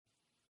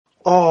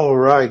All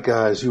right,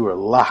 guys, you are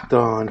locked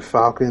on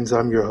Falcons.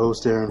 I'm your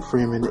host, Aaron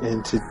Freeman,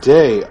 and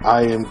today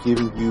I am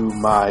giving you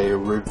my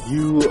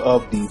review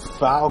of the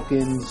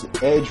Falcons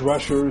edge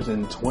rushers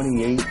in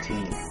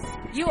 2018.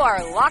 You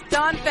are Locked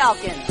On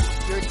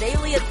Falcons, your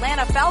daily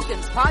Atlanta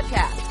Falcons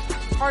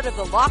podcast, part of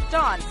the Locked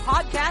On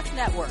Podcast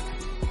Network.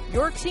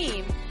 Your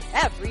team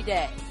every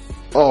day.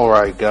 All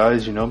right,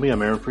 guys, you know me.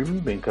 I'm Aaron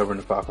Freeman. Been covering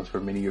the Falcons for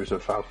many years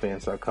at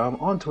FalFans.com,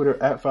 on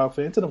Twitter at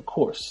FalFans, and of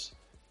course,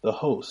 the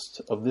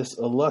host of this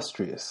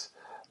illustrious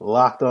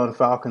Locked On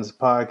Falcons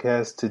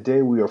podcast.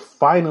 Today we are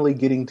finally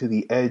getting to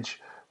the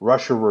edge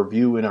rusher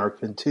review in our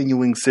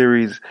continuing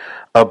series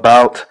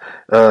about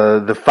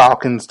the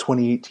Falcons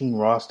 2018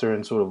 roster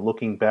and sort of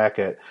looking back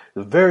at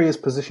the various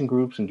position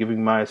groups and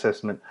giving my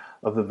assessment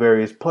of the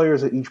various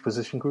players at each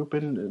position group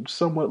and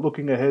somewhat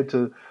looking ahead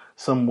to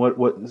somewhat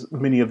what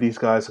many of these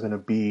guys are going to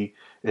be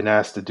and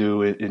asked to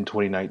do in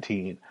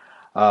 2019.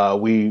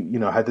 We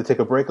had to take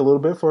a break a little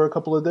bit for a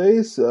couple of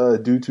days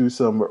due to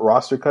some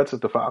roster cuts that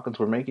the Falcons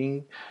were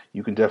making.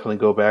 You can definitely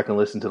go back and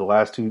listen to the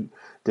last 2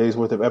 days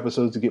worth of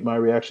episodes to get my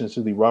reactions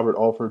to the Robert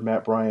Alford,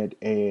 Matt Bryant,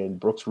 and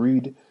Brooks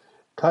Reed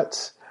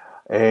cuts.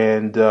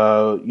 And,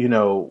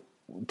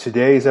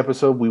 today's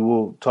episode, we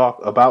will talk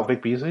about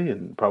Vic Beasley,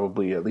 and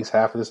probably at least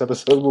half of this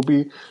episode will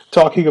be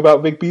talking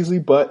about Vic Beasley.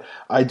 But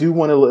I do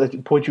want to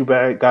point you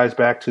guys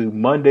back to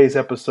Monday's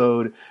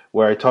episode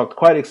where I talked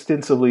quite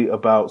extensively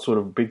about sort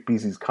of Vic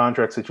Beasley's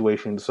contract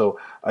situation. So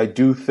I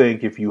do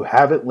think if you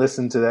haven't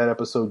listened to that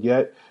episode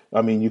yet,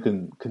 I mean, you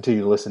can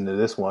continue to listen to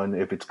this one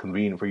if it's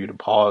convenient for you to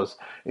pause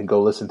and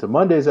go listen to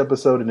Monday's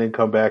episode and then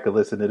come back and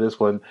listen to this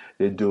one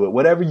and do it.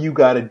 Whatever you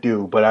got to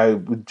do. But I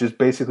would just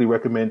basically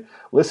recommend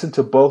listen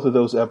to both of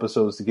those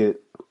episodes to get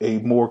a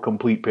more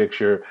complete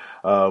picture.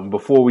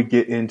 Before we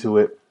get into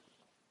it,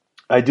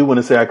 I do want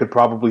to say I could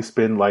probably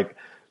spend like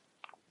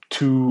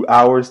 2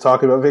 hours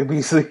talking about Vic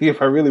Beasley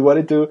if I really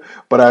wanted to,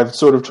 but I've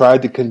sort of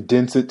tried to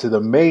condense it to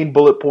the main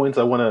bullet points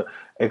I want to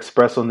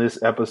express on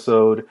this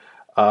episode.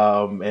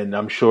 And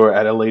I'm sure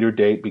at a later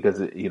date,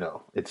 because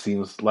it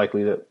seems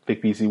likely that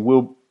Vic Beasley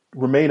will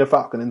remain a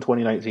Falcon in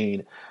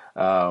 2019,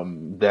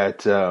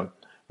 that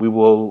we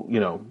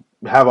will,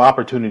 have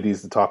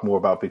opportunities to talk more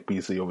about Vic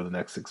Beasley over the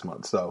next 6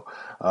 months. So,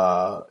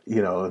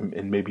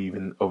 and maybe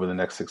even over the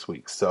next 6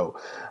 weeks. So,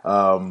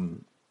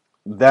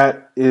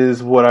 that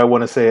is what I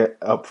want to say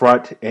up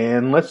front.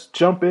 And let's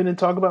jump in and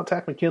talk about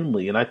Takk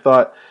McKinley. And I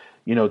thought,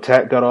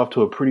 Takk got off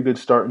to a pretty good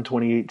start in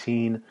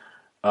 2018.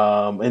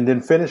 And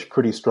then finished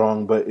pretty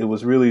strong, but it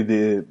was really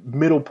the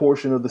middle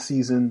portion of the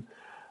season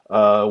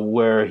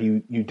where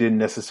you didn't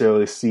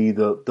necessarily see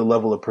the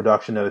level of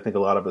production that I think a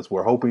lot of us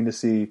were hoping to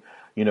see.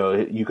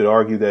 You could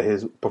argue that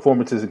his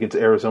performances against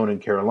Arizona and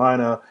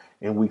Carolina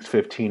in weeks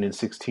 15 and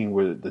 16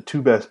 were the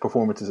two best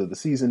performances of the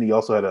season. He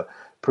also had a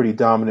pretty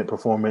dominant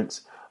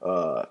performance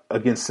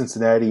against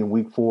Cincinnati in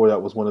week 4.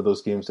 That was one of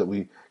those games that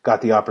we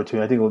got the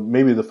opportunity. I think it was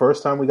maybe the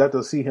first time we got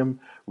to see him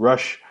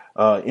rush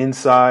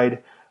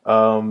inside.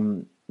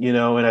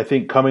 And I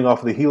think coming off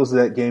of the heels of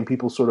that game,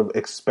 people sort of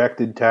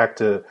expected Takk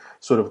to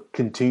sort of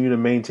continue to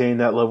maintain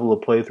that level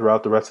of play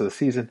throughout the rest of the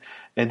season.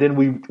 And then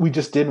we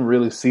just didn't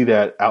really see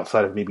that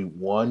outside of maybe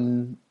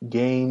one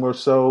game or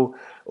so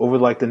over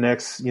like the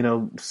next,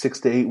 6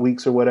 to 8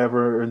 weeks or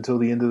whatever until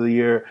the end of the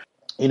year.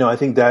 I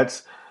think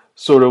that's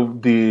sort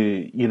of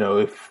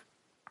if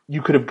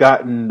you could have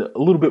gotten a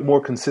little bit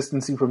more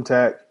consistency from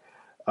Takk.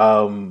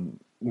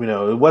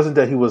 It wasn't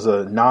that he was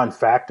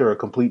a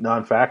complete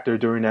non-factor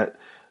during that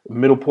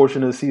middle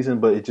portion of the season,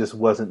 but it just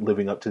wasn't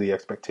living up to the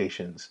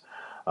expectations.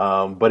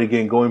 But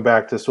again, going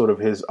back to sort of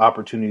his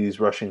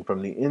opportunities rushing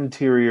from the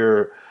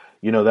interior,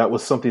 that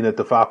was something that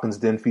the Falcons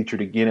then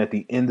featured again at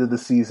the end of the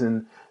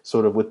season,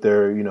 sort of with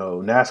their,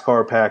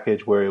 NASCAR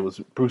package where it was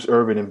Bruce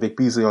Irvin and Vic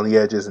Beasley on the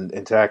edges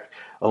and Takk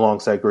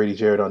alongside Grady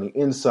Jarrett on the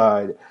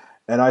inside.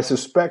 And I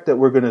suspect that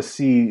we're going to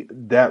see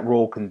that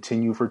role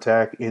continue for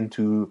Takk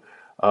into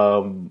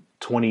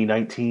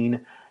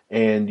 2019.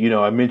 And,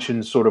 I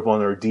mentioned sort of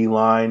on our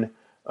D-line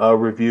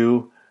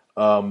review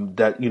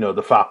that,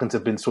 the Falcons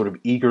have been sort of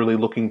eagerly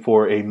looking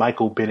for a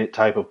Michael Bennett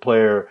type of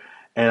player.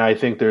 And I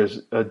think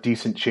there's a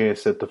decent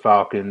chance that the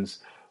Falcons,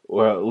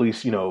 or at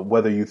least,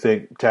 whether you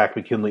think Takk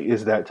McKinley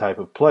is that type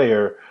of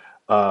player,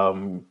 I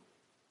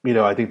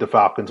think the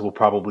Falcons will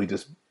probably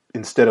just,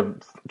 instead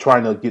of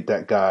trying to get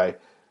that guy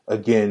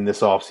again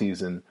this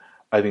offseason,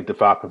 I think the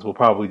Falcons will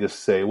probably just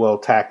say, well,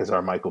 Takk is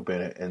our Michael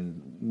Bennett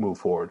and move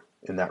forward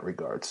in that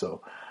regard.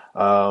 So,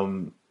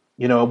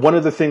 one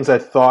of the things I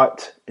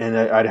thought, and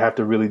I'd have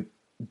to really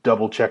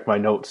double check my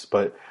notes,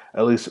 but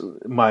at least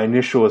my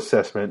initial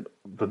assessment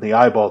from the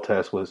eyeball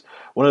test was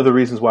one of the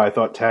reasons why I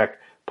thought Takk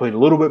played a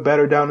little bit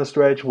better down the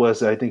stretch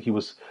was I think he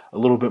was a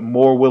little bit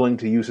more willing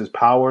to use his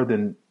power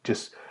than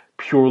just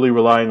purely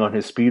relying on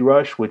his speed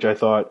rush, which I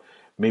thought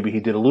maybe he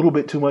did a little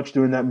bit too much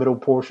during that middle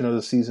portion of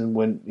the season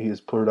when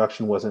his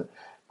production wasn't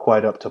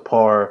quite up to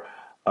par.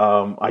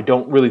 I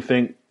don't really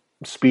think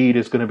speed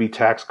is going to be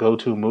Takk's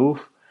go-to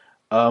move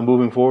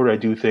moving forward. I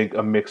do think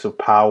a mix of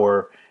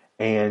power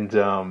and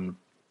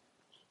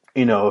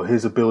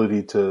his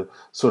ability to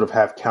sort of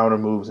have counter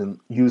moves and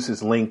use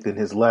his length and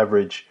his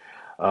leverage.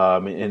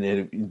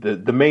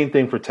 The main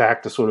thing for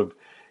Tack to sort of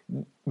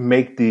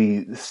make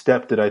the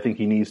step that I think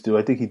he needs to,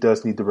 I think he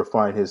does need to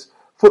refine his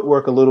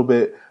footwork a little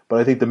bit, but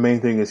I think the main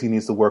thing is he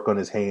needs to work on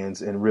his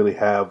hands and really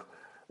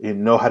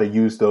know how to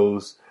use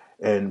those,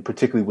 and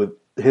particularly with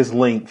his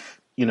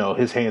length,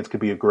 his hands could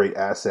be a great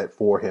asset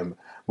for him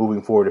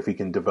moving forward if he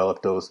can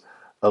develop those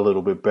a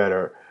little bit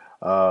better.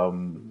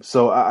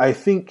 So I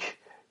think,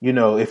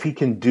 if he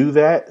can do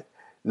that,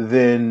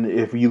 then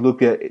if you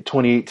look at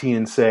 2018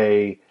 and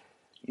say,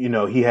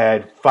 he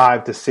had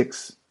 5 to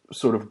 6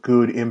 sort of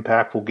good,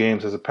 impactful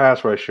games as a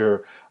pass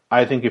rusher,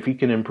 I think if he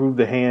can improve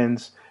the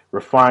hands,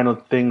 refine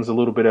things a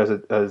little bit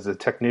as a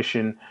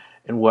technician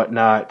and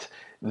whatnot,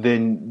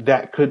 then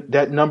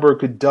that number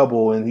could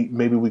double, and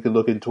maybe we could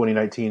look in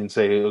 2019 and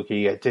say, okay,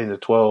 he had 10 to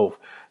 12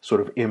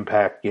 sort of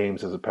impact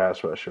games as a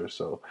pass rusher.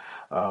 So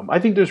I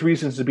think there's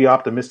reasons to be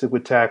optimistic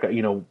with Tack.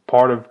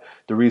 Part of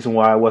the reason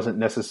why I wasn't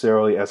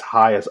necessarily as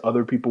high as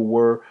other people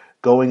were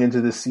going into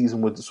this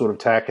season with sort of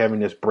Tack having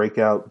this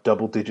breakout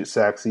double-digit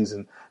sack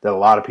season that a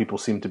lot of people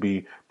seem to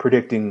be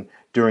predicting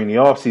during the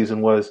offseason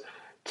was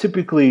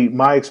typically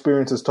my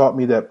experience has taught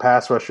me that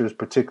pass rushers,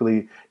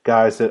 particularly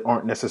guys that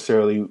aren't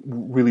necessarily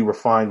really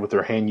refined with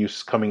their hand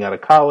use coming out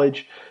of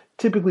college,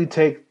 typically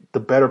take the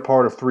better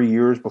part of 3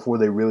 years before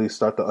they really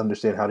start to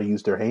understand how to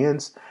use their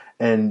hands.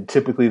 And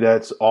typically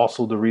that's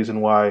also the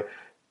reason why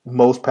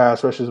most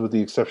pass rushers, with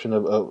the exception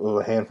of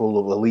a handful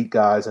of elite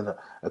guys and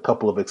a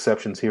couple of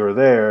exceptions here or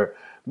there,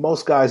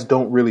 most guys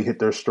don't really hit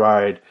their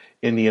stride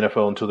in the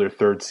NFL until their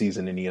third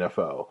season in the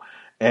NFL.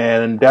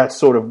 And that's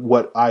sort of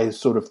what I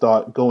sort of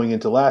thought going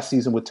into last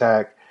season with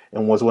Tack,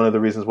 and was one of the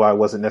reasons why I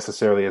wasn't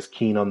necessarily as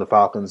keen on the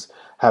Falcons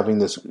having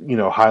this,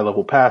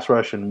 high-level pass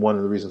rush, and one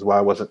of the reasons why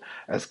I wasn't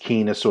as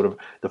keen as sort of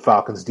the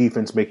Falcons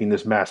defense making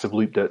this massive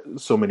leap that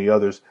so many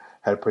others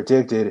had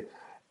predicted.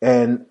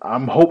 And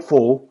I'm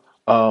hopeful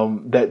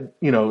that,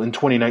 in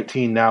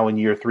 2019, now in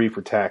year 3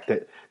 for Tack,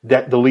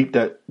 that the leap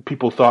that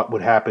people thought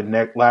would happen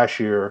last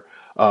year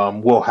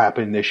will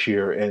happen this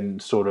year,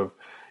 and sort of,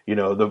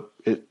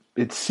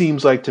 it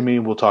seems like to me,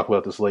 we'll talk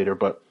about this later,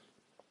 but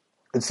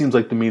it seems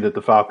like to me that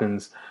the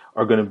Falcons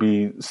are going to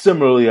be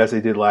similarly as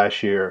they did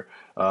last year,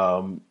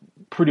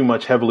 pretty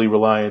much heavily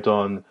reliant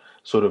on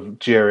sort of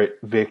Jarrett,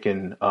 Vic,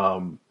 and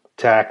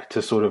Tack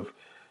to sort of,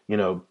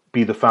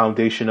 be the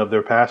foundation of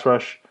their pass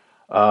rush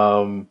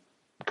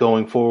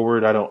going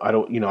forward.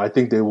 I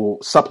think they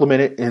will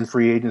supplement it in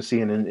free agency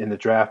and in the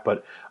draft,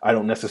 but I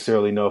don't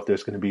necessarily know if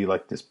there's going to be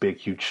like this big,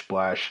 huge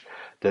splash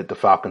that the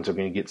Falcons are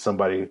going to get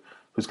somebody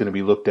who's going to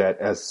be looked at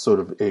as sort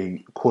of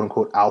a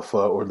quote-unquote alpha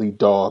or lead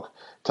dog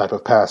type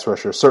of pass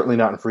rusher, certainly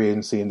not in free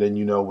agency. And then,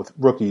 with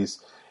rookies,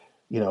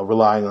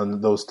 relying on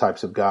those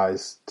types of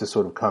guys to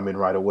sort of come in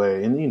right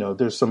away. And,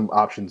 there's some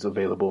options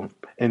available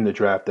in the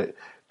draft that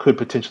could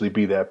potentially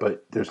be that,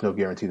 but there's no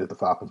guarantee that the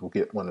Falcons will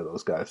get one of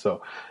those guys.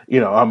 So,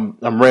 I'm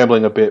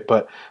rambling a bit,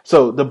 but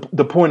so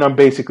the point I'm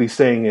basically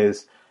saying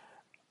is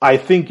I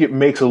think it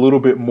makes a little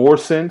bit more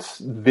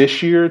sense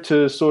this year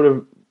to sort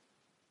of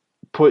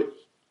put,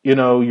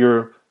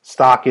 your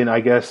stock in, I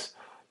guess,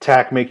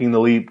 Tack making the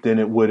leap than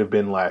it would have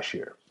been last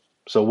year.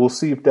 So we'll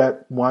see if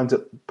that winds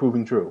up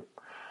proving true.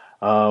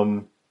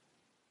 We'll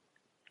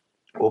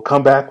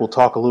come back. We'll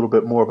talk a little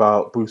bit more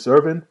about Bruce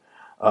Irvin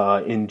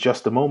in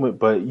just a moment.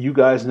 But you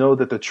guys know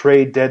that the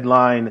trade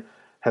deadline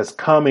has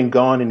come and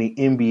gone in the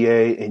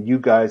NBA, and you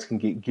guys can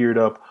get geared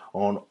up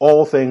on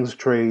all things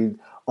trade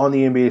on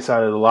the NBA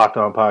side of the Locked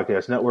On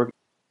Podcast Network,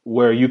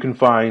 where you can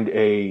find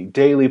a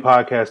daily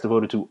podcast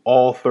devoted to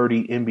all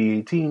 30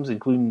 NBA teams,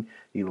 including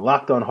the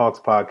Locked On Hawks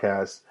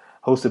podcast,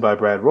 hosted by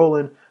Brad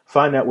Rowland.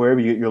 Find that wherever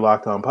you get your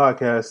Locked On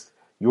podcast,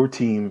 your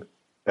team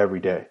every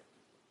day.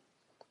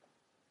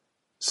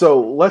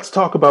 So let's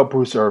talk about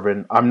Bruce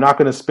Irvin. I'm not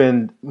going to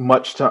spend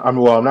much time. I'm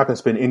not going to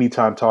spend any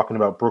time talking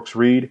about Brooks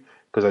Reed,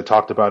 because I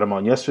talked about him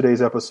on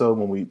yesterday's episode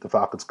when the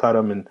Falcons cut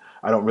him, and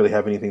I don't really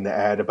have anything to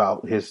add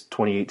about his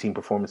 2018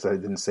 performance that I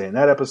didn't say in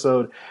that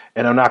episode.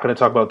 And I'm not going to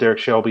talk about Derek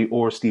Shelby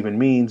or Steven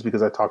Means,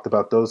 because I talked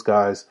about those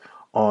guys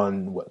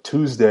on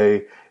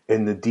Tuesday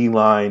in the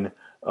D-line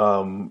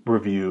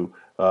review,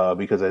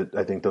 because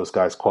I think those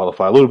guys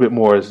qualify a little bit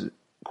more as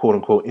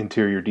quote-unquote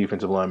interior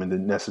defensive linemen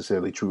than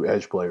necessarily true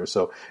edge players.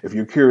 So if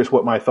you're curious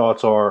what my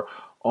thoughts are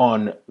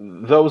on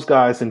those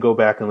guys, then go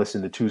back and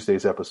listen to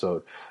Tuesday's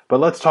episode. But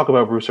let's talk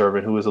about Bruce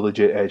Irvin, who is a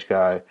legit edge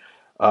guy.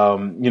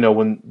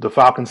 When the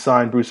Falcons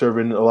signed Bruce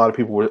Irvin, a lot of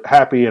people were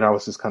happy, and I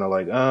was just kind of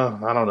like,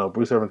 I don't know,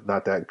 Bruce Irvin's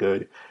not that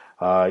good.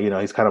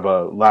 He's kind of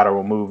a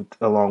lateral move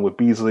along with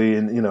Beasley,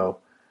 and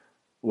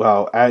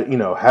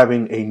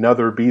having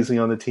another Beasley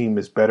on the team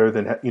is better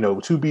than,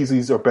 two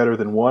Beasleys are better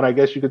than one, I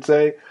guess you could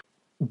say.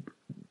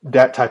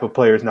 That type of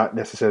player is not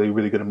necessarily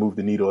really going to move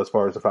the needle as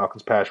far as the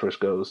Falcons pass rush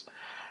goes.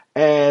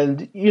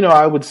 And,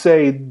 I would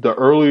say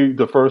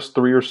the first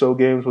 3 or so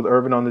games with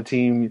Irvin on the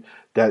team,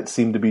 that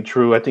seemed to be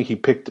true. I think he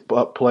picked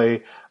up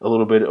play a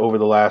little bit over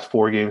the last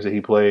 4 games that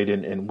he played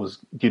and was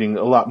getting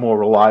a lot more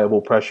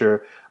reliable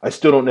pressure. I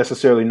still don't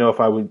necessarily know if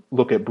I would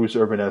look at Bruce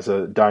Irvin as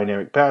a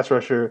dynamic pass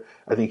rusher.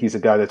 I think he's a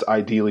guy that's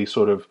ideally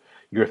sort of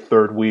your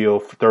third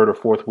or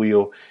fourth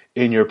wheel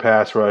in your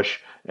pass rush.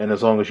 And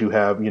as long as you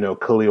have,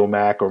 Khalil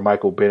Mack or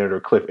Michael Bennett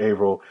or Cliff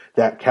Averill,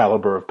 that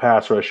caliber of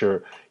pass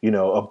rusher,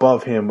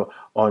 above him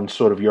on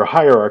sort of your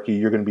hierarchy,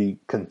 you're going to be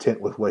content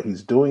with what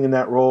he's doing in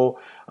that role.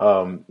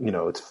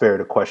 It's fair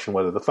to question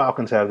whether the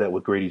Falcons have that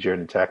with Grady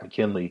Jarrett and Takk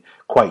McKinley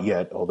quite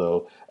yet,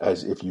 although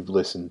as if you've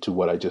listened to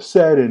what I just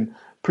said in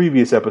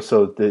previous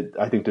episodes, that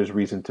I think there's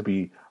reason to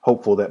be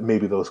hopeful that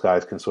maybe those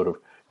guys can sort of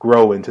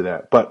grow into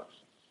that. But,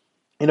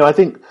 I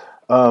think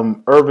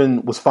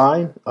Irvin was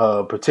fine,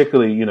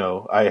 particularly,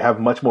 I have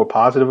much more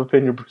positive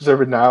opinion of Bruce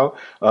Irvin now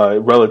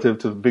relative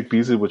to Vic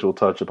Beasley, which we'll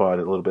touch upon a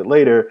little bit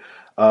later.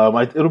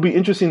 It'll be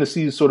interesting to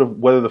see sort of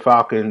whether the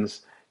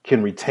Falcons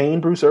can retain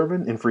Bruce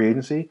Irvin in free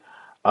agency.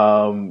 I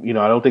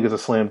don't think it's a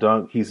slam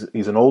dunk. He's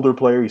an older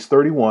player. He's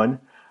 31.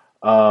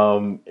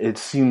 It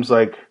seems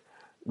like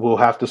we'll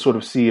have to sort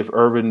of see if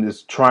Irvin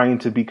is trying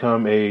to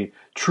become a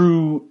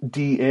true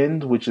D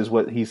end, which is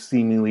what he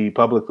seemingly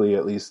publicly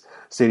at least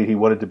stated he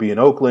wanted to be in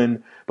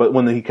Oakland. But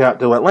when he got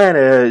to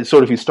Atlanta,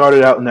 he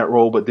started out in that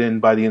role, but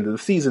then by the end of the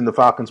season, the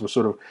Falcons were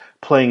sort of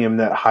playing him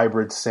that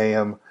hybrid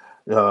Sam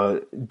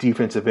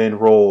defensive end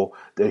role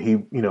that he,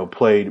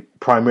 played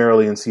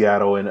primarily in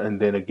Seattle and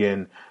then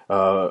again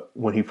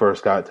when he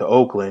first got to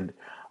Oakland.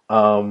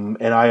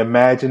 And I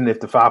imagine if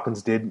the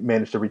Falcons did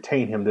manage to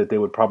retain him, that they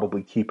would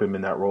probably keep him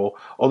in that role.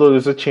 Although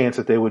there's a chance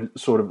that they would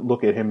sort of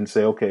look at him and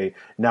say, okay,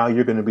 now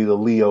you're going to be the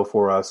Leo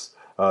for us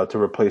to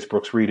replace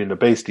Brooks Reed in the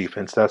base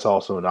defense. That's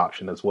also an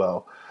option as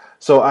well.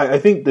 So I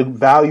think the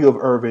value of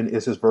Irvin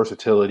is his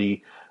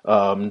versatility,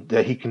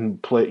 that he can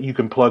play. You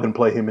can plug and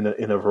play him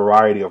in a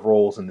variety of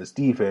roles in this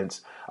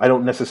defense. I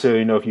don't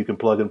necessarily know if you can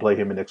plug and play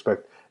him and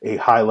expect a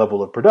high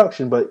level of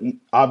production, but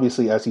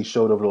obviously, as he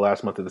showed over the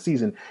last month of the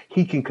season,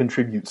 he can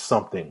contribute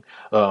something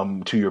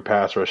to your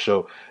pass rush.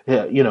 So,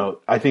 yeah,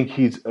 I think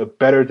he's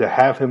better to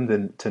have him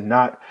than to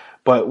not.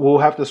 But we'll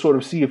have to sort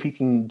of see if he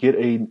can get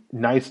a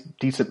nice,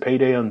 decent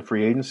payday on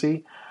free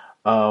agency.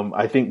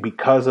 I think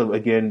because of,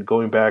 again,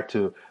 going back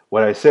to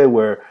what I said,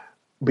 where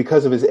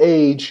because of his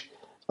age,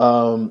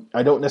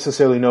 I don't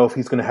necessarily know if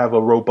he's going to have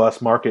a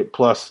robust market.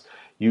 Plus,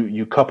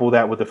 you couple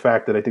that with the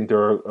fact that I think there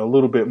are a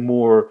little bit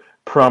more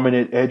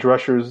prominent edge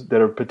rushers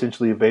that are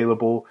potentially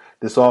available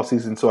this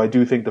offseason. So I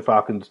do think the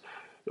Falcons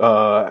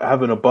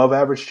have an above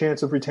average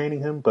chance of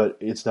retaining him, but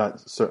it's not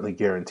certainly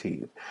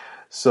guaranteed.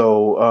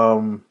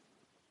 So,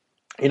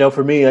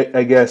 for me,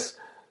 I guess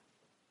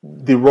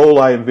the role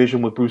I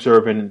envision with Bruce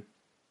Irvin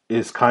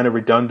is kind of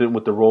redundant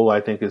with the role I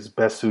think is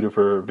best suited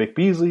for Vic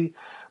Beasley.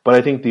 But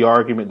I think the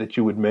argument that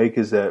you would make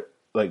is that,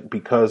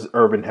 because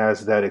Irvin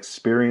has that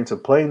experience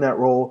of playing that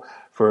role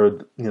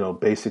for,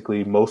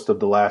 basically most of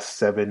the last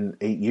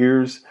 7-8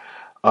 years,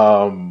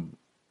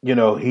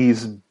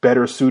 he's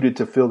better suited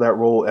to fill that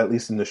role, at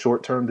least in the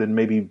short term, than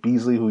maybe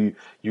Beasley, who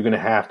you're going to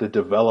have to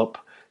develop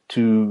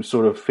to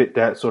sort of fit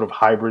that sort of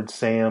hybrid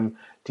Sam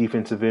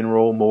defensive end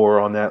role. More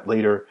on that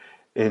later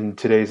in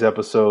today's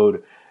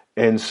episode.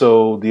 And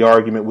so the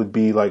argument would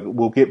be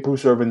we'll get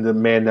Bruce Irvin to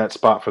man that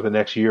spot for the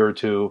next year or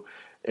two.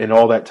 And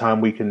all that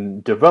time we can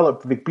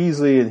develop Vic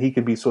Beasley, and he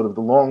can be sort of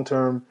the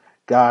long-term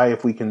guy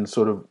if we can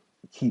sort of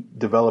keep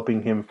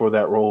developing him for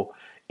that role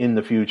in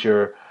the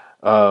future.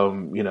 I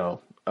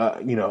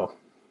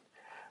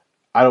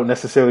don't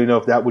necessarily know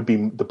if that would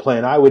be the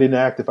plan I would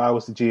enact if I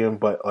was the GM,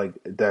 but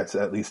that's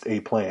at least a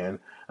plan.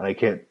 And I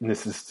can't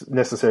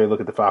necessarily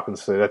look at the Falcons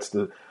and say that's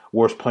the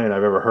worst plan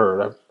I've ever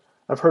heard.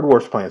 I've heard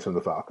worse plans from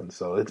the Falcons,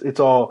 so it's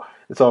all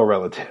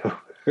relative.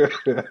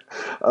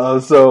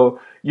 So,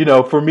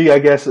 for me, I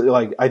guess,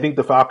 I think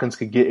the Falcons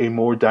could get a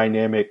more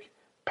dynamic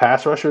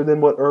pass rusher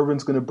than what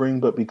Irvin's going to bring,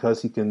 but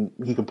because he can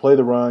play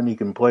the run, he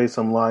can play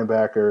some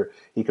linebacker,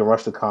 he can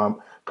rush the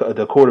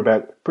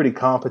quarterback pretty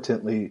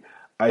competently.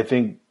 I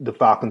think the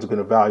Falcons are going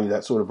to value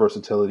that sort of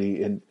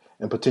versatility and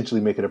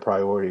potentially make it a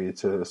priority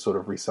to sort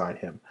of re-sign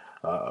him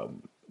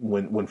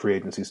when free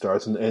agency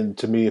starts. And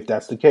to me, if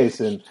that's the case,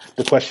 then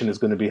the question is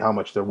going to be how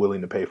much they're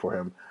willing to pay for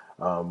him.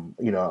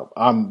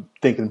 I'm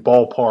thinking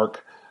ballpark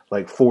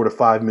 $4 to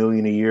 $5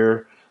 million a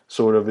year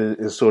sort of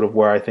is sort of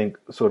where I think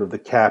sort of the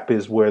cap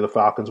is where the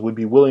Falcons would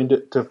be willing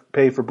to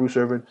pay for Bruce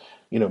Irvin.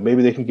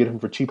 Maybe they can get him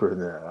for cheaper than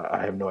that.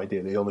 I have no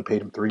idea. They only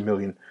paid him $3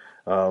 million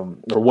or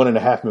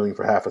 $1.5 million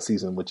for half a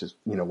season, which is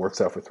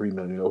works out for $3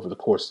 million over the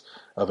course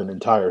of an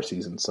entire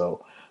season.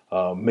 So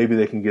maybe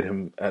they can get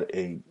him at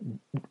a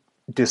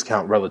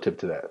discount relative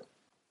to that.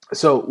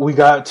 So we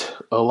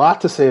got a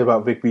lot to say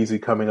about Vic Beasley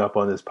coming up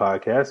on this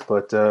podcast,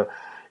 but,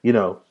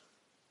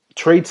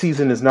 trade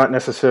season is not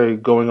necessarily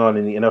going on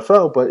in the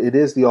NFL, but it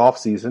is the off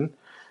season.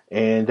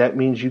 And that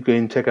means you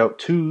can check out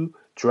 2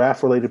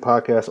 draft related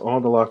podcasts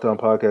on the Locked On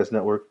Podcast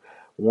Network.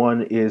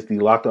 One is the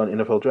Locked On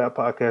NFL Draft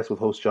Podcast with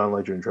hosts John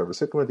Ledger and Trevor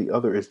Sickler. The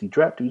other is the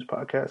Draft Dudes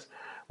Podcast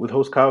with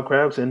host Kyle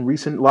Krabs and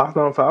recent Locked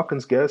On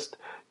Falcons guest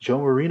Joe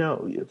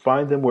Marino.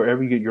 Find them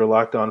wherever you get your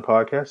Locked On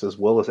podcasts, as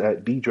well as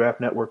at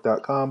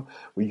thedraftnetwork.com,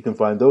 where you can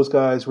find those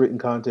guys' written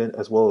content,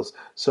 as well as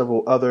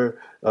several other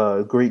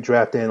great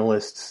draft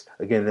analysts.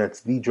 Again,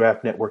 that's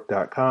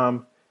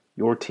thedraftnetwork.com,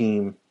 your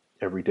team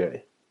every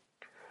day.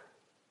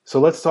 So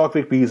let's talk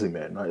Vic Beasley,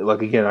 man.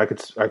 Like, again, I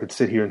could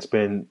sit here and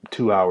spend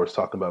 2 hours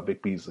talking about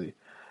Vic Beasley.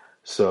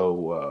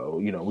 So,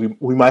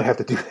 we might have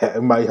to do that.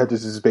 We might have to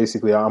just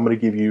basically, I'm going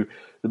to give you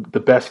the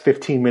best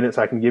 15 minutes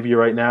I can give you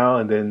right now.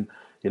 And then,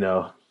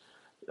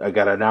 I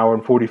got an hour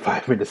and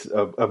 45 minutes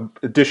of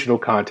additional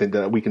content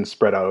that we can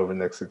spread out over the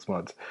next 6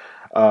 months.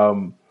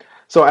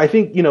 So I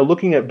think,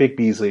 looking at Vic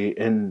Beasley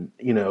and,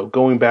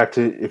 going back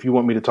to, if you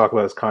want me to talk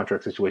about his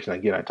contract situation,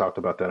 again, I talked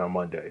about that on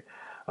Monday.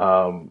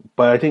 But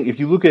I think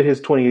if you look at his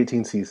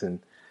 2018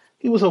 season,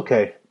 he was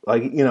okay.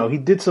 Like, he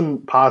did some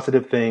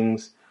positive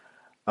things,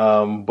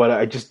 but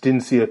I just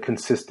didn't see a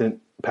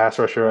consistent pass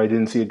rusher. I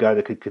didn't see a guy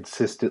that could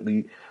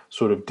consistently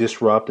sort of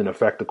disrupt and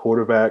affect the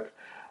quarterback.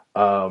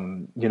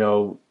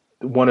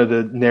 One of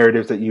the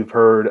narratives that you've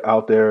heard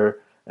out there,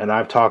 and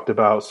I've talked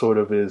about sort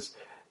of is,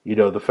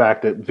 the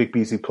fact that Vic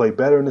Beasley played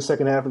better in the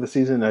second half of the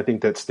season. I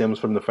think that stems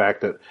from the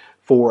fact that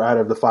 4 out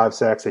of the 5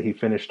 sacks that he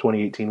finished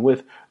 2018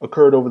 with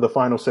occurred over the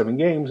final 7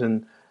 games.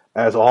 And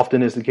as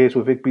often is the case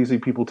with Vic Beasley,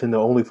 people tend to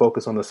only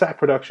focus on the sack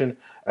production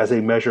as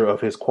a measure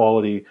of his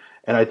quality.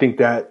 And I think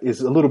that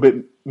is a little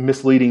bit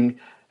misleading,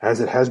 as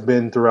it has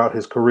been throughout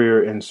his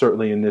career, and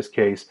certainly in this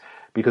case,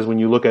 because when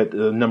you look at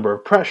the number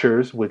of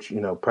pressures, which,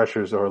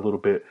 pressures are a little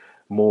bit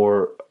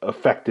more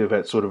effective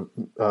at sort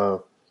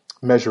of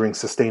measuring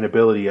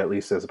sustainability, at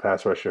least as a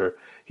pass rusher,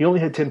 he only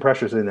had 10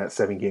 pressures in that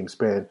 7-game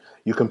span.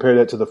 You compare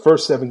that to the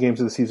first 7 games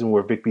of the season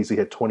where Vic Beasley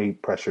had 20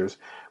 pressures,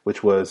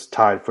 which was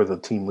tied for the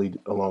team lead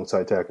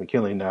alongside Takk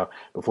McKinley. Now,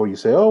 before you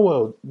say, oh,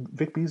 well,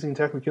 Vic Beasley and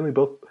Takk McKinley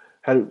both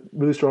had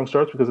really strong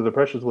starts because of the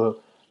pressures, well,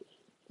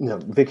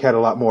 Vic had a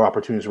lot more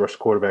opportunities to rush the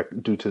quarterback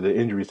due to the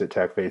injuries that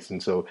Takk faced.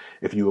 And so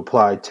if you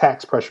apply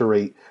Takk's pressure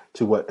rate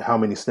to how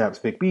many snaps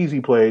Vic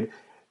Beasley played,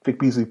 Vic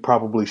Beasley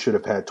probably should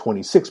have had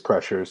 26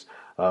 pressures.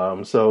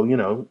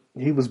 So,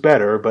 he was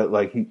better, but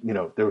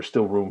there was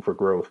still room for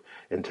growth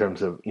in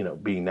terms of,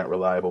 being that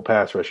reliable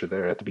pass rusher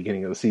there at the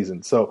beginning of the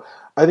season. So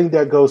I think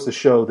that goes to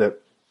show that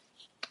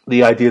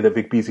the idea that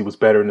Vic Beasley was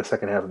better in the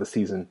second half of the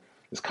season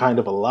is kind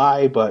of a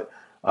lie, but,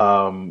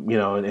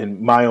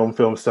 and my own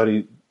film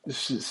study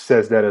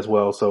says that as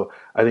well. So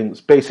I think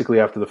it's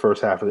basically after the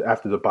first half,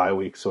 after the bye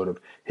week, sort of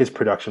his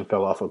production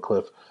fell off a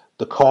cliff.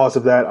 The cause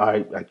of that,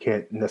 I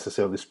can't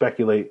necessarily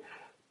speculate,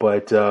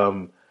 but,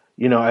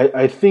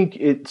 I think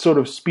it sort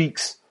of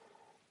speaks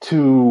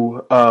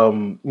to,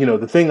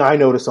 the thing I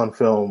noticed on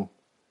film,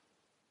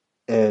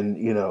 and,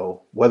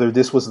 whether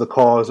this was the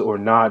cause or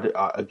not,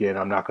 again,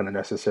 I'm not going to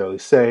necessarily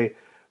say,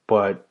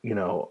 but,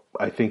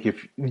 I think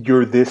if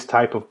you're this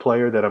type of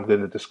player that I'm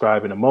going to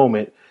describe in a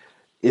moment,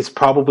 it's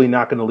probably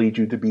not going to lead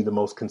you to be the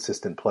most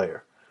consistent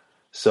player.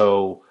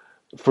 So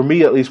for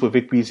me, at least with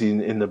Vic Beasley,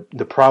 and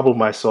the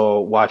problem I saw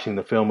watching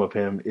the film of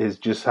him is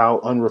just how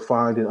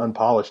unrefined and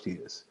unpolished he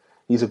is.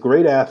 He's a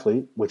great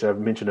athlete, which I've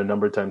mentioned a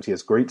number of times. He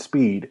has great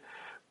speed,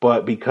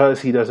 but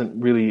because he doesn't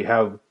really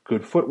have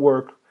good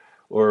footwork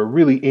or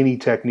really any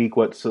technique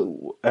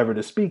whatsoever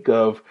to speak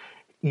of,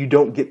 you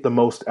don't get the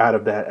most out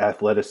of that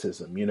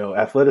athleticism.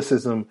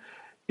 Athleticism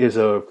is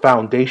a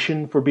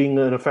foundation for being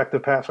an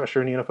effective pass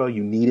rusher in the NFL.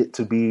 You need it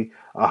to be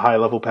a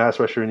high-level pass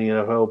rusher in the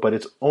NFL, but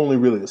it's only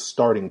really the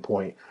starting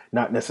point,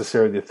 not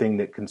necessarily the thing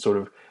that can sort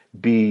of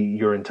be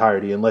your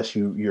entirety, unless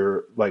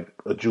you're like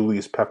a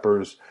Julius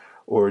Peppers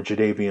or a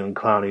Jadeveon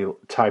Clowney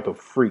type of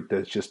freak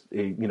that's just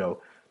a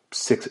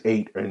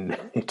 6'8" and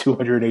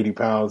 280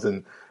 pounds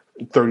and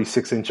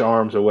 36-inch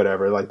arms or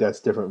whatever. Like, that's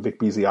different. Vic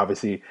Beasley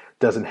obviously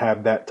doesn't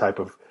have that type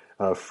of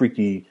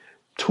freaky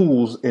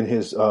tools in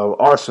his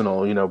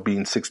arsenal,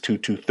 being 6'2",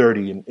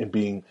 230 and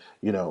being,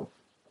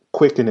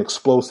 quick and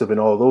explosive and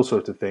all those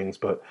sorts of things,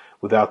 but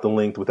without the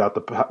length, without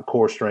the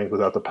core strength,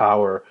 without the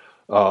power,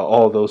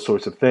 all those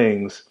sorts of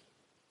things,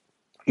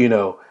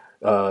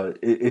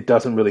 it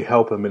doesn't really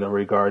help him in a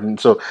regard. And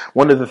so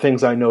one of the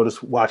things I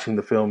noticed watching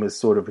the film is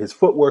sort of his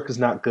footwork is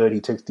not good. He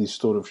takes these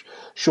sort of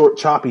short,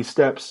 choppy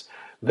steps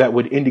that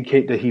would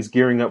indicate that he's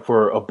gearing up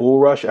for a bull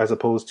rush, as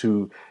opposed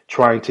to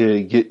trying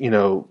to get,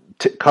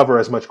 cover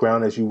as much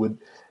ground as you would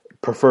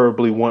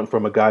preferably want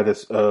from a guy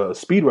that's a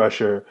speed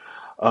rusher.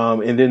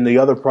 And then the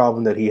other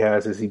problem that he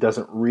has is he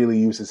doesn't really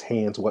use his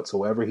hands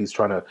whatsoever. He's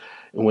trying to,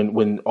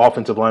 when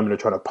offensive linemen are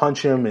trying to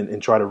punch him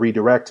and try to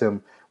redirect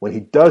him, when he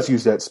does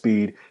use that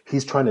speed,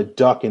 he's trying to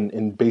duck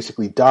and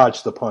basically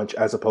dodge the punch,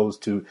 as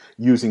opposed to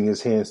using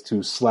his hands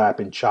to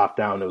slap and chop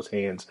down those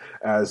hands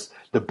as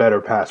the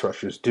better pass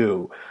rushers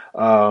do.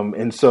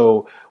 And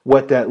so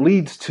what that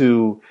leads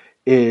to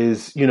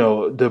is,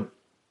 the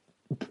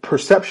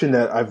perception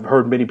that I've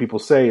heard many people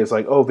say is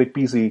like, oh, Vic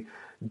Beasley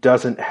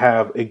doesn't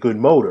have a good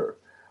motor.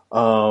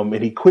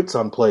 And he quits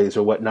on plays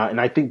or whatnot. And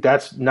I think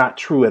that's not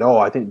true at all.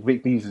 I think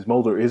Vic Beasley's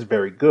motor is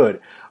very good.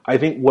 I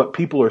think what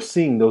people are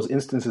seeing, those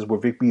instances where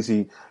Vic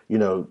Beasley,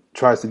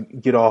 tries to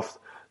get off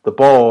the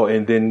ball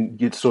and then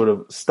gets sort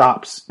of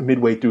stops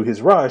midway through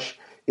his rush,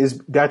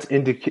 that's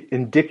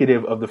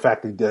indicative of the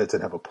fact that he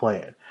doesn't have a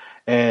plan.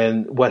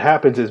 And what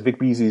happens is Vic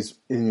Beasley's,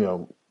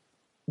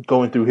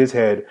 going through his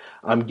head,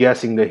 I'm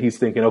guessing that he's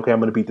thinking, okay, I'm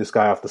going to beat this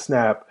guy off the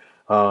snap.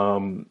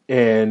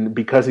 And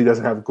because he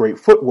doesn't have great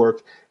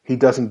footwork, he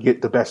doesn't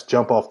get the best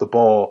jump off the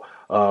ball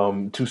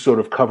to sort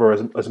of cover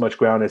as much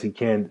ground as he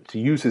can to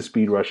use his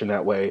speed rush in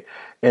that way.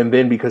 And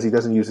then because he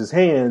doesn't use his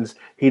hands,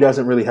 he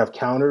doesn't really have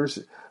counters.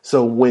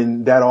 So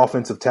when that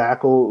offensive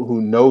tackle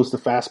who knows the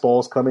fastball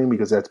is coming,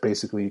 because that's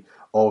basically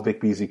all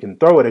Vic Beasley can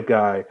throw at a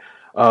guy,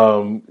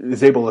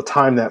 is able to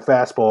time that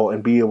fastball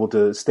and be able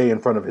to stay in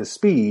front of his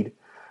speed,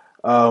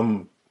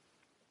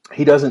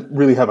 he doesn't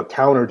really have a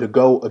counter to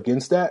go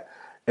against that.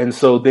 And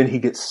so then he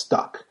gets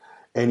stuck.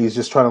 And he's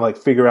just trying to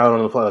figure out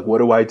on the fly, what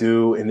do I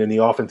do? And then the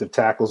offensive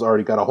tackle's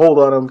already got a hold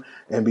on him.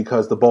 And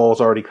because the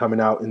ball's already coming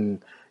out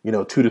in,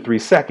 2 to 3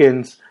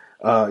 seconds,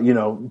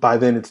 by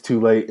then it's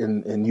too late.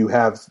 And you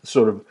have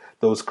sort of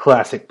those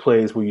classic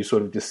plays where you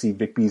sort of just see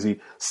Vic Beasley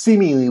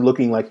seemingly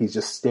looking like he's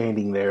just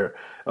standing there,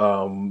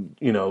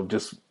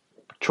 just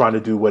trying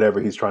to do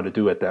whatever he's trying to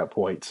do at that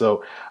point.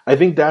 So I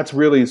think that's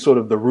really sort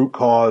of the root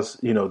cause,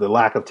 the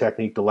lack of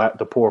technique,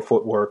 the poor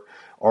footwork,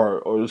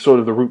 or sort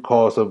of the root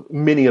cause of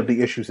many of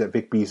the issues that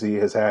Vic Beasley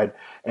has had.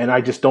 And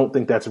I just don't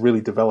think that's really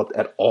developed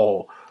at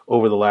all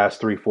over the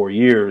last 3-4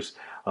 years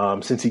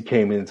since he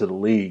came into the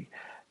league.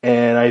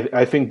 And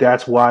I think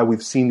that's why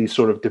we've seen these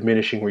sort of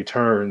diminishing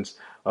returns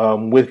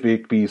with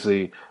Vic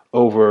Beasley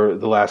over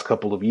the last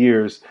couple of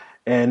years.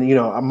 And,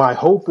 my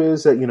hope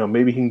is that,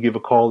 maybe he can give a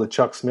call to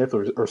Chuck Smith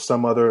or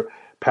some other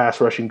pass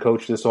rushing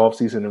coach this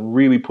offseason and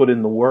really put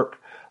in the work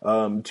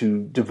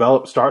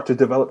to start to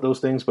develop those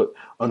things. But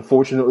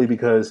unfortunately,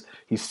 because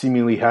he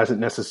seemingly hasn't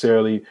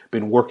necessarily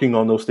been working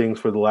on those things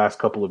for the last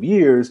couple of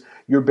years,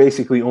 you're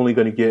basically only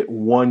going to get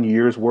 1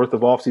 year's worth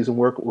of offseason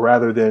work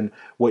rather than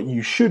what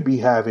you should be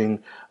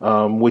having,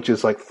 which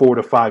is 4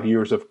 to 5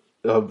 years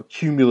of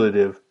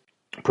cumulative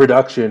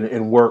production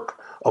and work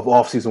of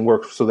offseason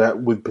work. So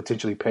that would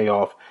potentially pay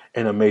off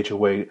in a major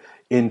way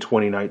in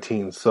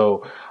 2019.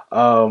 So,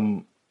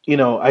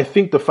 I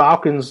think the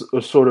Falcons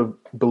are sort of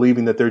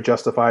believing that they're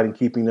justified in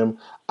keeping them.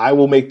 I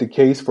will make the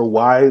case for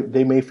why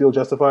they may feel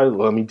justified.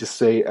 Let me just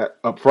say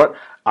up front,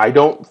 I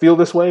don't feel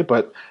this way,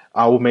 but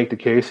I will make the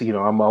case.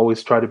 I'm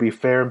always trying to be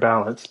fair and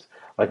balanced,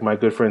 like my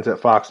good friends at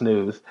Fox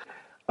News.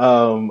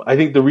 I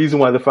think the reason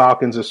why the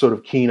Falcons are sort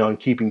of keen on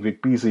keeping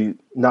Vic Beasley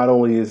not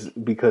only is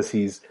because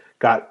he's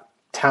got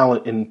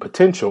talent and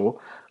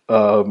potential,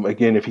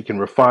 again, if he can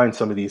refine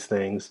some of these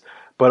things,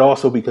 but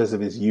also because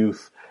of his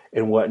youth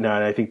and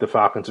whatnot. I think the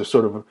Falcons are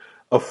sort of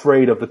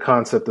afraid of the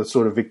concept of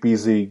sort of Vic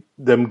Beasley,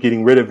 them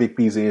getting rid of Vic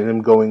Beasley and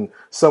him going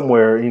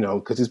somewhere,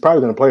 because he's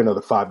probably going to play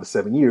another 5 to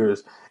 7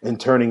 years and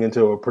turning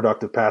into a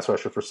productive pass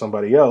rusher for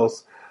somebody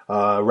else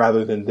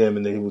rather than them.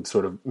 And they would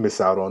sort of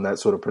miss out on that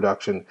sort of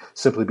production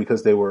simply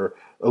because they were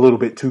a little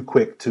bit too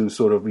quick to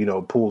sort of,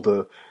 pull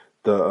the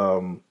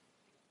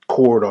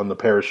cord on the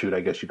parachute,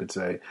 I guess you could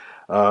say.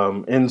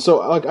 And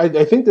so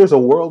I think there's a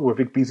world where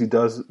Vic Beasley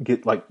does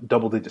get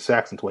double-digit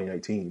sacks in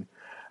 2019.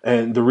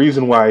 And the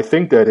reason why I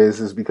think that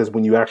is because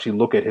when you actually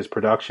look at his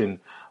production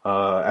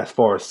as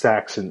far as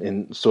sacks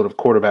and sort of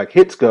quarterback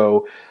hits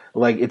go,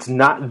 it's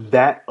not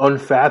that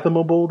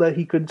unfathomable that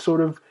he could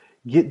sort of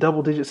get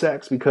double-digit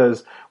sacks,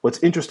 because what's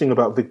interesting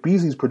about Vic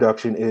Beasley's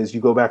production is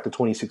you go back to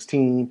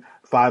 2016,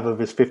 5 of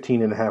his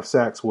 15.5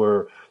 sacks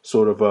were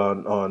sort of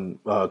on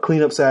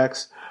cleanup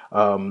sacks.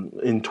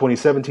 In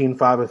 2017,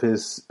 5 of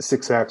his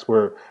 6 sacks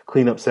were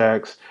cleanup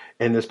sacks.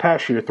 And this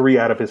past year, 3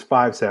 out of his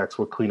 5 sacks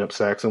were cleanup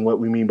sacks. And what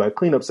we mean by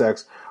cleanup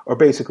sacks are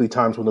basically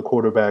times when the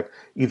quarterback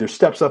either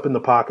steps up in the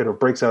pocket or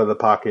breaks out of the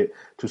pocket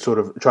to sort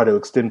of try to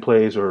extend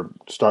plays or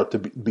start to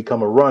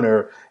become a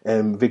runner.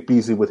 And Vic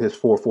Beasley, with his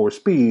 4.4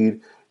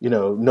 speed,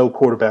 no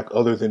quarterback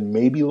other than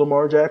maybe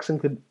Lamar Jackson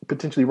could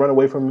potentially run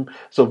away from him.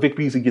 So Vic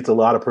Beasley gets a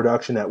lot of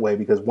production that way,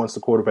 because once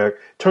the quarterback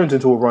turns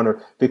into a runner,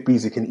 Vic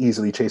Beasley can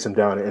easily chase him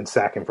down and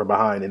sack him from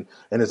behind, and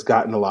has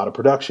gotten a lot of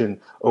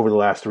production over the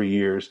last 3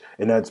 years.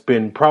 And that's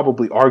been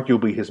probably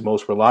arguably his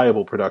most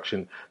reliable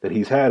production that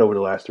he's had over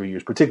the last 3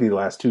 years, particularly the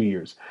last 2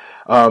 years.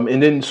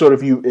 And then sort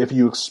of if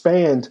you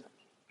expand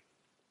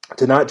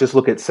to not just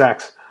look at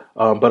sacks,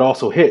 but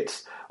also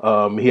hits,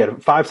 he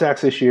had 5 sacks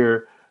this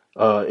year,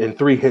 and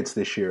 3 hits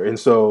this year. And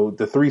so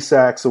the 3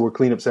 sacks were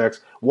cleanup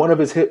sacks. One of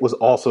his hit was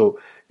also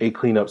a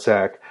cleanup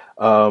sack.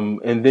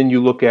 And then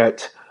you look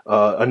at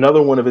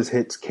another one of his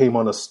hits came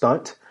on a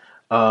stunt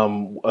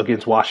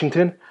against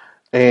Washington.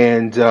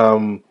 And,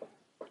 2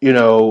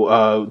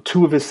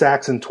 of his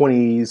sacks in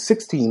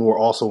 2016 were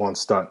also on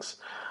stunts.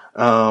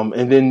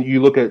 And then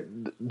you look at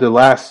the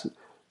last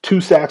 2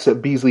 sacks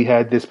that Beasley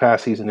had this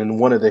past season, and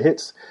one of the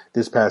hits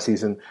this past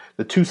season.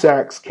 The 2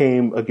 sacks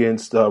came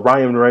against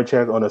Ryan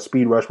Ramczyk on a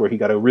speed rush where he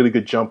got a really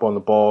good jump on the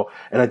ball.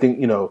 And I think,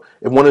 and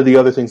one of the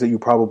other things that you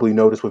probably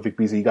noticed with Vic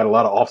Beasley, he got a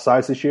lot of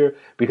offsides this year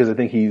because I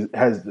think he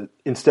has,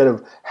 instead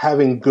of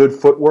having good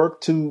footwork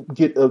to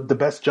get the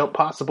best jump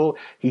possible,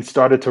 he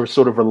started to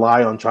sort of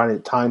rely on trying to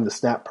time the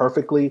snap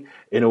perfectly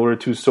in order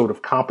to sort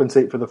of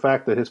compensate for the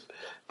fact that his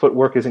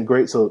footwork isn't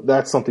great. So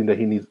that's something that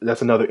he needs.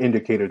 That's another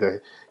indicator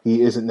that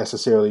he isn't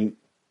necessarily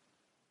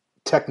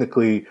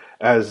technically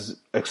as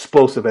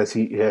explosive as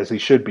he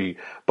should be.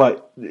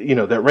 But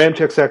that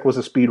Ramczyk sack was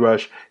a speed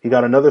rush. He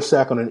got another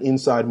sack on an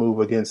inside move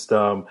against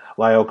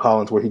La'el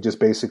Collins, where he just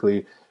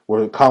basically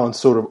where Collins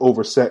sort of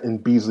overset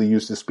and Beasley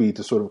used his speed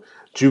to sort of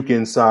juke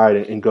inside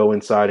and go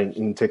inside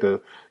and take a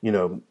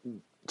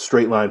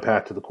straight line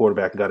path to the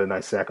quarterback and got a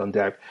nice sack on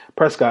Dak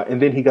Prescott. And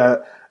then he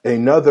got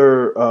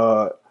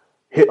another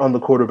hit on the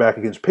quarterback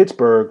against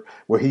Pittsburgh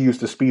where he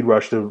used a speed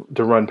rush to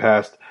run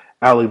past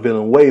Ali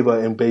Villanueva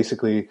and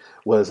basically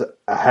was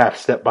a half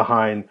step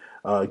behind,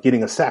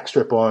 getting a sack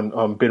strip on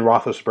Ben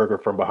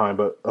Roethlisberger from behind.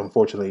 But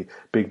unfortunately,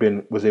 Big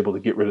Ben was able to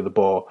get rid of the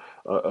ball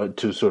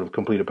to sort of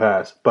complete a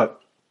pass.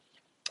 But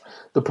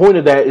the point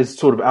of that is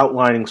sort of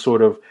outlining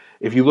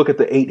if you look at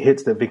the 8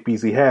 hits that Vic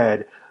Beasley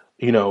had,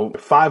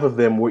 5 of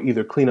them were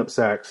either cleanup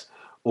sacks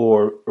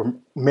or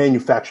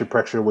manufactured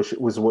pressure, which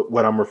was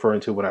what I'm referring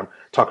to when I'm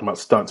talking about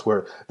stunts,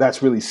 where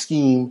that's really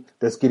scheme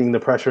that's getting the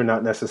pressure,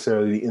 not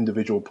necessarily the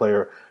individual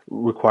player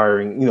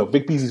requiring.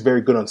 Vic Beasley's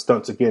very good on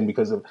stunts, again,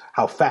 because of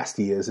how fast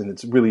he is, and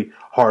it's really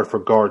hard for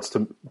guards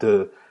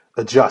to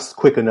adjust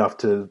quick enough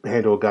to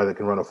handle a guy that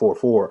can run a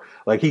 4.4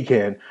 like he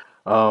can.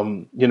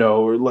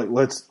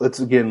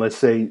 Let's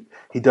say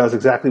he does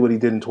exactly what he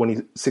did in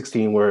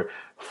 2016, where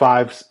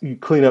 5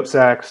 cleanup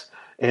sacks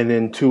and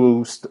then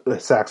 2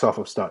 sacks off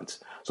of stunts.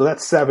 So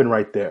that's 7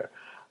 right there.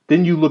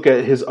 Then you look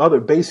at his other,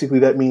 basically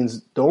that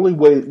means the only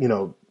way,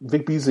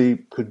 Vic Beasley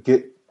could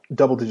get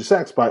double-digit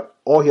sacks, but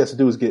all he has to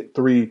do is get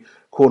 3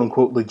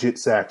 quote-unquote legit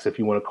sacks, if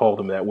you want to call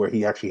them that, where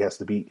he actually has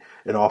to beat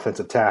an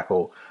offensive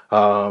tackle.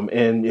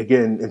 And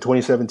again, in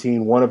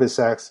 2017, 1 of his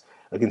sacks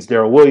against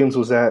Darrell Williams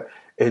was that.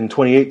 In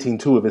 2018,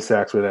 2 of his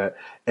sacks were that.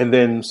 And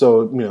then,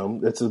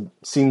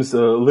 seems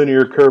a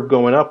linear curve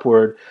going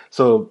upward.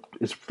 So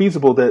it's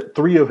feasible that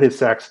 3 of his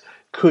sacks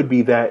could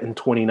be that in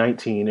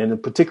 2019.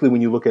 And particularly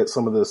when you look at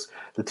some of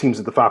the teams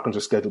that the Falcons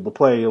are scheduled to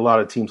play, a lot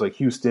of teams like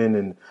Houston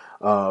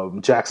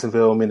and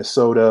Jacksonville,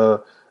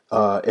 Minnesota,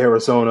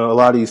 Arizona, a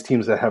lot of these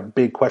teams that have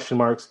big question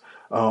marks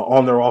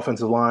on their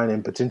offensive line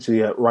and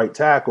potentially at right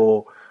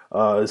tackle,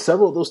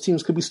 several of those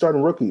teams could be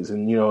starting rookies.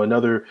 And,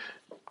 another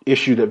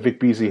issue that Vic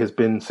Beasley has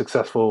been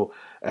successful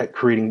at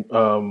creating,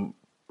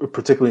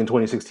 particularly in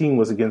 2016,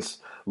 was against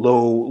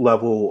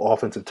low-level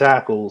offensive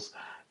tackles.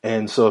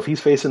 And so if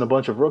he's facing a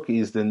bunch of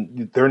rookies,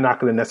 then they're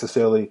not going to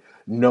necessarily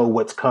know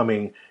what's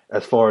coming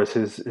as far as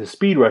his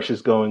speed rush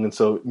is going. And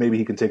so maybe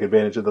he can take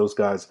advantage of those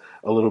guys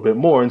a little bit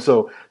more. And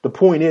so the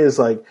point is,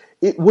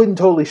 it wouldn't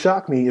totally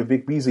shock me if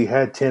Vic Beasley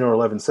had 10 or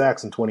 11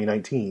 sacks in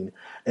 2019.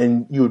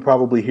 And you would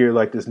probably hear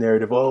this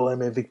narrative,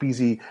 Vic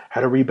Beasley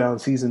had a rebound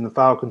season. The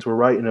Falcons were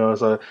right. And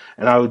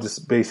I would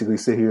just basically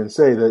sit here and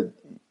say that,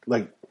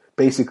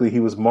 basically he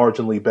was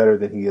marginally better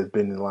than he has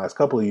been in the last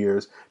couple of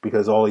years,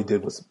 because all he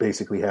did was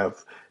basically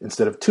have,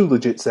 instead of 2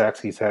 legit sacks,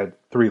 he's had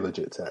 3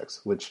 legit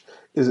sacks, which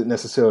isn't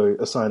necessarily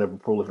a sign of a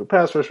prolific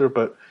pass rusher,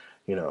 but,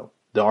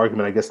 the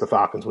argument I guess the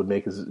Falcons would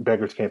make is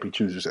beggars can't be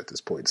choosers at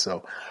this point.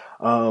 So,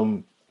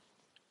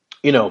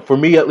 for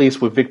me at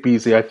least with Vic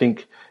Beasley, I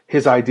think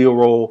his ideal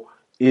role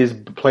is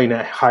playing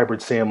that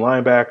hybrid Sam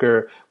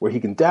linebacker where he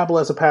can dabble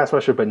as a pass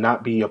rusher but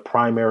not be a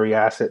primary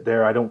asset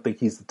there. I don't think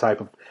he's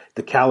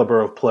the caliber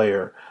of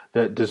player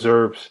that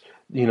deserves,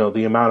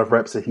 the amount of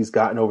reps that he's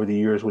gotten over the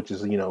years, which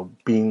is,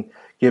 being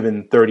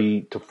given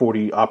 30 to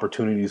 40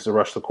 opportunities to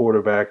rush the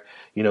quarterback.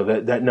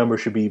 That number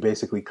should be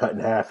basically cut in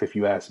half, if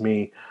you ask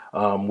me,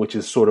 which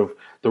is sort of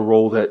the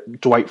role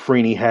that Dwight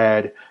Freeney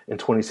had in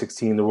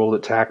 2016, the role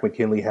that Takk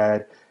McKinley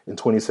had in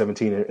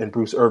 2017, and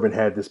Bruce Irvin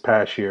had this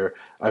past year.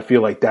 I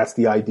feel like that's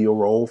the ideal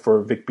role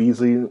for Vic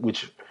Beasley,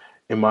 which,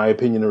 in my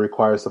opinion, it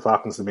requires the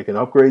Falcons to make an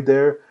upgrade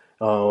there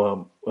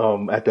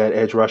at that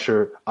edge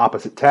rusher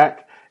opposite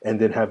Takk, and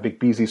then have Vic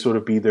Beasley sort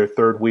of be their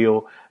third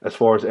wheel as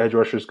far as edge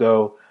rushers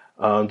go.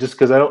 Just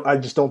because I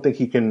just don't think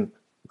he can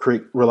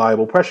create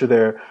reliable pressure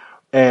there.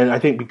 And I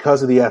think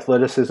because of the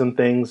athleticism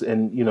things,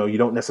 and you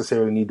don't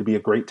necessarily need to be a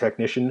great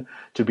technician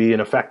to be an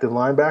effective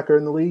linebacker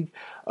in the league.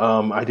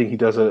 I think he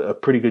does a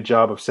pretty good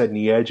job of setting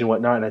the edge and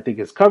whatnot. And I think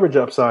his coverage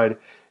upside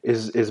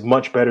is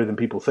much better than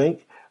people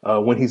think.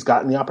 When he's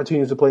gotten the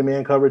opportunities to play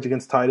man coverage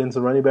against tight ends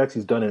and running backs,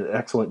 he's done an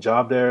excellent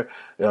job there.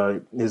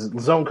 His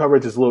zone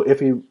coverage is a little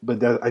iffy,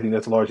 but I think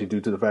that's largely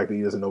due to the fact that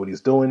he doesn't know what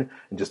he's doing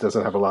and just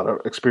doesn't have a lot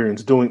of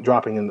experience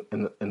dropping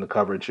in the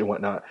coverage and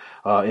whatnot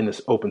in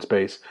this open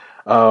space.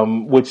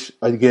 Which,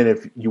 again,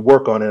 if you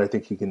work on it, I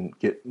think he can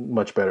get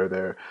much better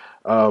there.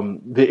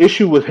 The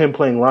issue with him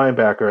playing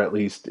linebacker, at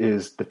least,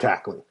 is the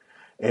tackling.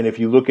 And if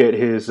you look at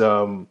his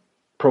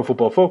Pro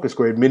Football Focus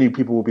grade, many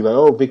people will be like,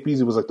 oh, Vic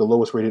Beasley was like the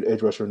lowest rated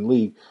edge rusher in the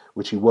league,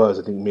 which he was.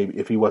 I think maybe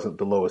if he wasn't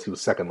the lowest, he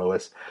was second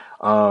lowest.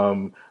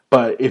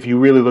 But if you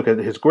really look at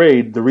his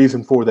grade, the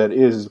reason for that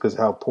is because of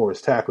how poor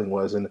his tackling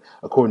was. And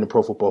according to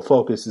Pro Football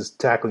Focus, his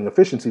tackling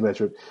efficiency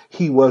metric,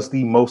 he was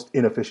the most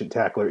inefficient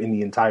tackler in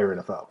the entire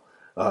NFL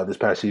this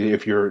past year,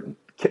 if you're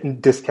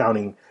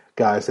discounting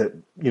guys that,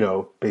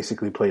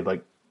 basically played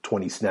like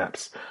 20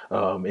 snaps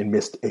and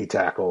missed a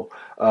tackle.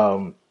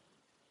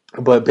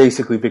 But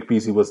basically, Vic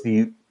Beasley was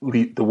the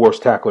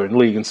worst tackler in the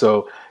league. And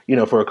so,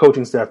 for a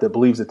coaching staff that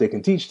believes that they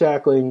can teach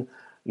tackling,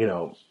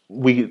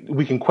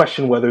 we can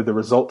question whether the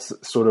results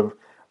sort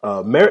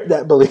of merit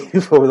that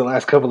belief over the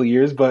last couple of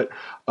years. But,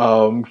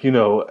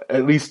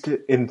 at least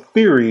in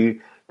theory,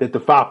 that the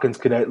Falcons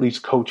could at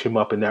least coach him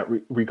up in that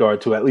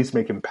regard to at least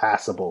make him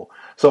passable.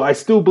 So I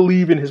still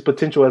believe in his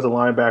potential as a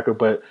linebacker,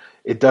 but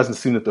it doesn't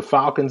seem that the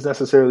Falcons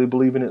necessarily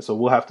believe in it. So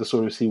we'll have to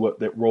sort of see what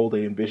that role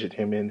they envision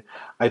him in.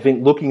 I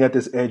think looking at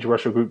this edge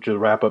rusher group to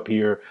wrap up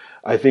here,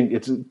 I think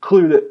it's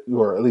clear that,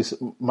 or at least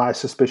my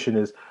suspicion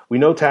is, we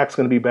know Tak's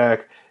going to be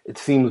back. It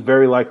seems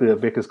very likely that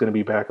Vic is going to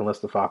be back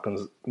unless the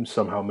Falcons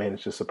somehow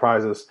manage to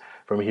surprise us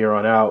from here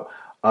on out.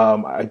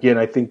 Again,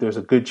 I think there's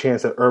a good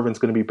chance that Irvin's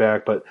going to be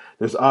back, but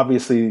there's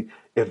obviously,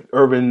 if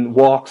Irvin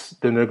walks,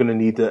 then they're going to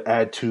need to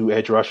add 2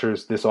 edge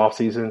rushers this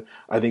offseason.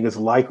 I think it's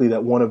likely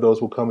that one of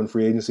those will come in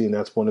free agency, and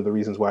that's one of the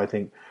reasons why I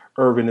think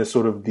Irvin is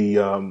sort of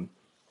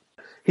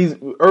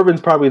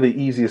Irvin's probably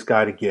the easiest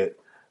guy to get,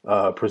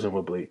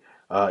 presumably,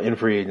 in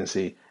free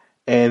agency.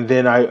 And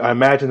then I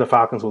imagine the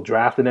Falcons will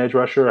draft an edge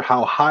rusher.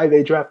 How high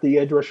they draft the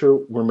edge rusher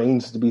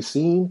remains to be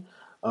seen.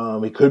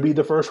 It could be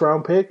the first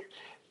round pick.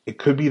 It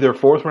could be their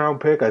 4th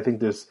round pick. I think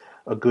there's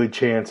a good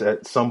chance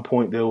at some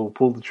point they'll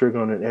pull the trigger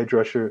on an edge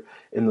rusher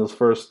in those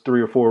first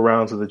 3 or 4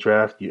 rounds of the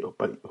draft.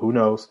 But who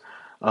knows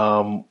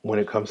when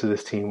it comes to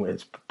this team,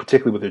 it's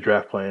particularly with their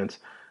draft plans.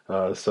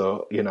 I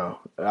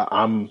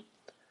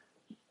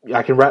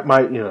can wrap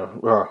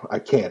I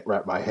can't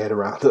wrap my head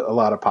around a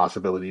lot of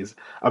possibilities.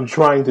 I'm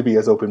trying to be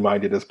as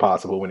open-minded as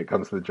possible when it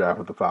comes to the draft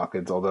with the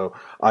Falcons, although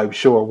I'm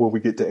sure when we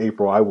get to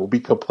April, I will be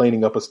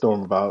complaining up a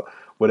storm about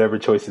whatever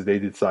choices they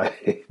decide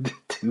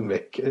to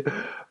make.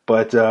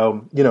 But,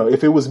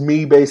 if it was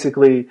me,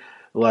 basically,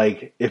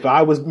 like, if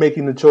I was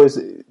making the choice,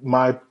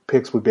 my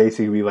picks would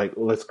basically be like,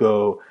 let's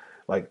go,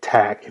 like,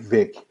 Tak,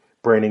 Vic,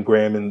 Brandon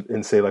Graham,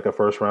 and say, like, a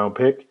first-round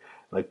pick,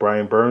 like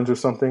Brian Burns or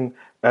something,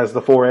 as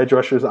the 4 edge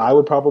rushers I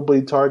would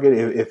probably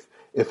target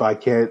if I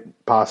can't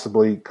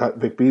possibly cut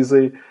Vic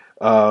Beasley,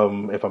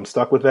 if I'm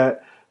stuck with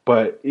that.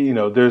 But,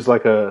 there's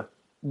to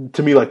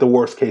me, like, the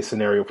worst case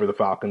scenario for the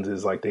Falcons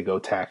is like they go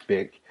Tak,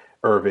 Vic,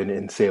 Irvin,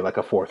 and say like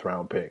a 4th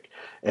round pick.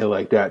 And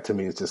like that to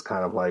me is just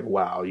kind of like,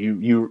 wow,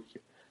 you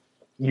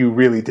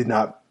really did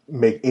not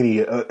make any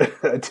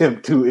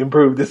attempt to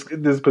improve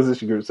this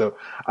position group. So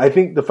I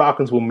think the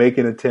Falcons will make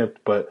an attempt,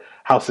 but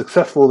how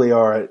successful they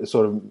are at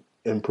sort of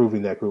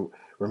improving that group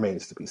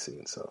remains to be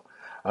seen. So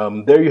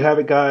there you have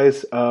it,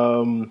 guys.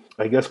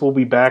 I guess we'll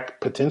be back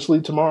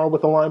potentially tomorrow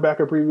with a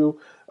linebacker preview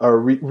or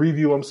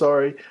review. I'm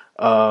sorry,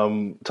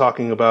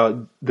 talking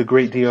about the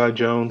great Deion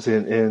Jones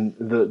and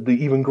the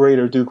even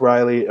greater Duke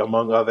Riley,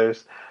 among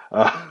others.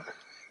 But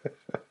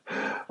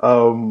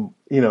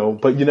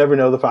you never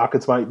know. The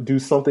Falcons might do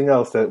something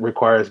else that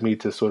requires me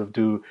to sort of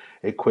do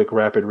a quick,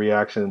 rapid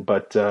reaction.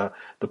 But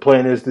the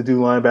plan is to do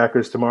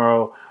linebackers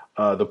tomorrow.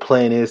 The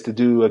plan is to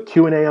do a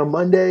Q&A on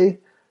Monday.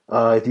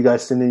 If you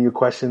guys send in your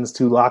questions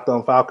to Locked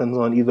On Falcons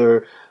on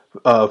either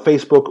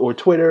Facebook or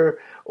Twitter,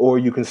 or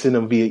you can send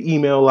them via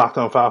email,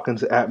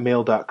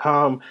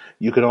 lockedonfalcons@mail.com.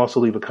 You can also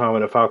leave a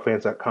comment at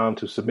falcfans.com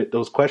to submit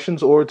those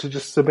questions, or to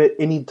just submit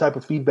any type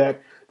of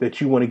feedback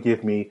that you want to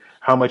give me,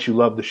 how much you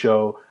love the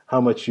show, how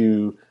much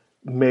you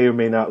may or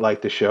may not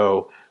like the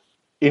show,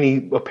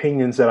 any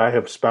opinions that I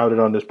have spouted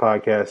on this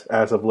podcast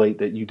as of late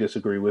that you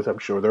disagree with. I'm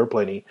sure there are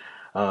plenty.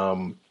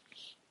 And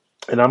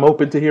I'm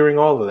open to hearing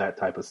all of that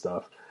type of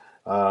stuff.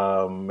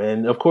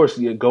 And of course,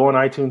 go on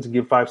iTunes and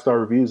give 5-star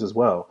reviews as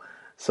well.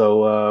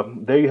 So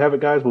there you have it,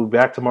 guys. We'll be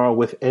back tomorrow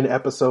with an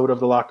episode of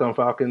the Locked On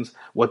Falcons.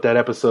 What that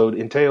episode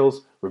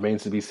entails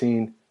remains to be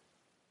seen.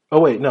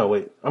 Wait.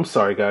 I'm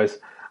sorry, guys.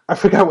 I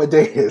forgot what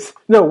day it is.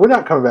 No, we're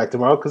not coming back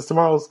tomorrow because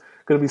tomorrow's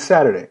going to be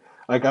Saturday.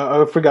 Like,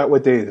 I forgot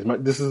what day it is.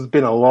 This has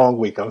been a long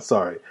week. I'm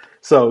sorry.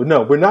 So,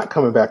 no, we're not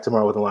coming back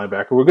tomorrow with a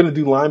linebacker. We're going to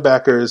do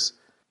linebackers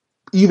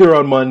either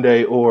on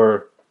Monday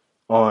or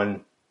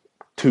on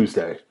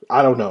Tuesday.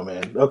 I don't know,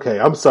 man. Okay,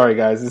 I'm sorry,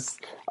 guys.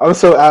 I'm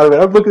so out of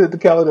it. I'm looking at the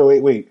calendar.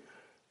 Wait.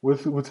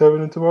 What's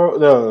happening tomorrow?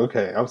 No,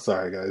 okay. I'm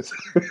sorry, guys.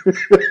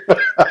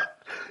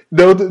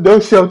 No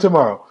show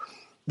tomorrow.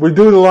 We're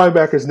doing the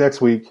linebackers next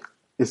week.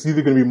 It's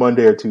either going to be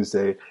Monday or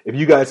Tuesday. If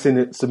you guys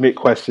submit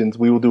questions,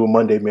 we will do a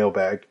Monday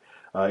mailbag.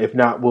 If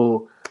not,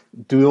 we'll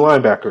do the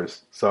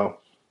linebackers. So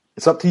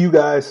it's up to you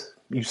guys.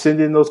 You send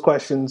in those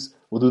questions,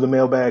 we'll do the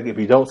mailbag. If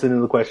you don't send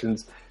in the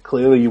questions,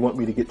 clearly you want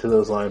me to get to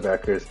those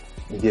linebackers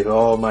and get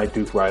all my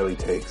Duke Riley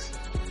takes.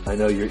 I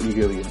know you're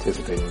eagerly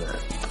anticipating that.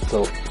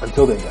 So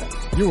until then, guys.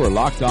 You are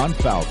Locked On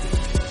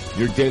Falcons,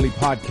 your daily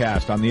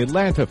podcast on the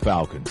Atlanta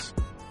Falcons,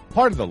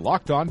 part of the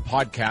Locked On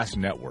Podcast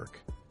Network.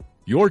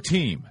 Your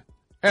team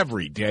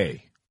every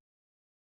day.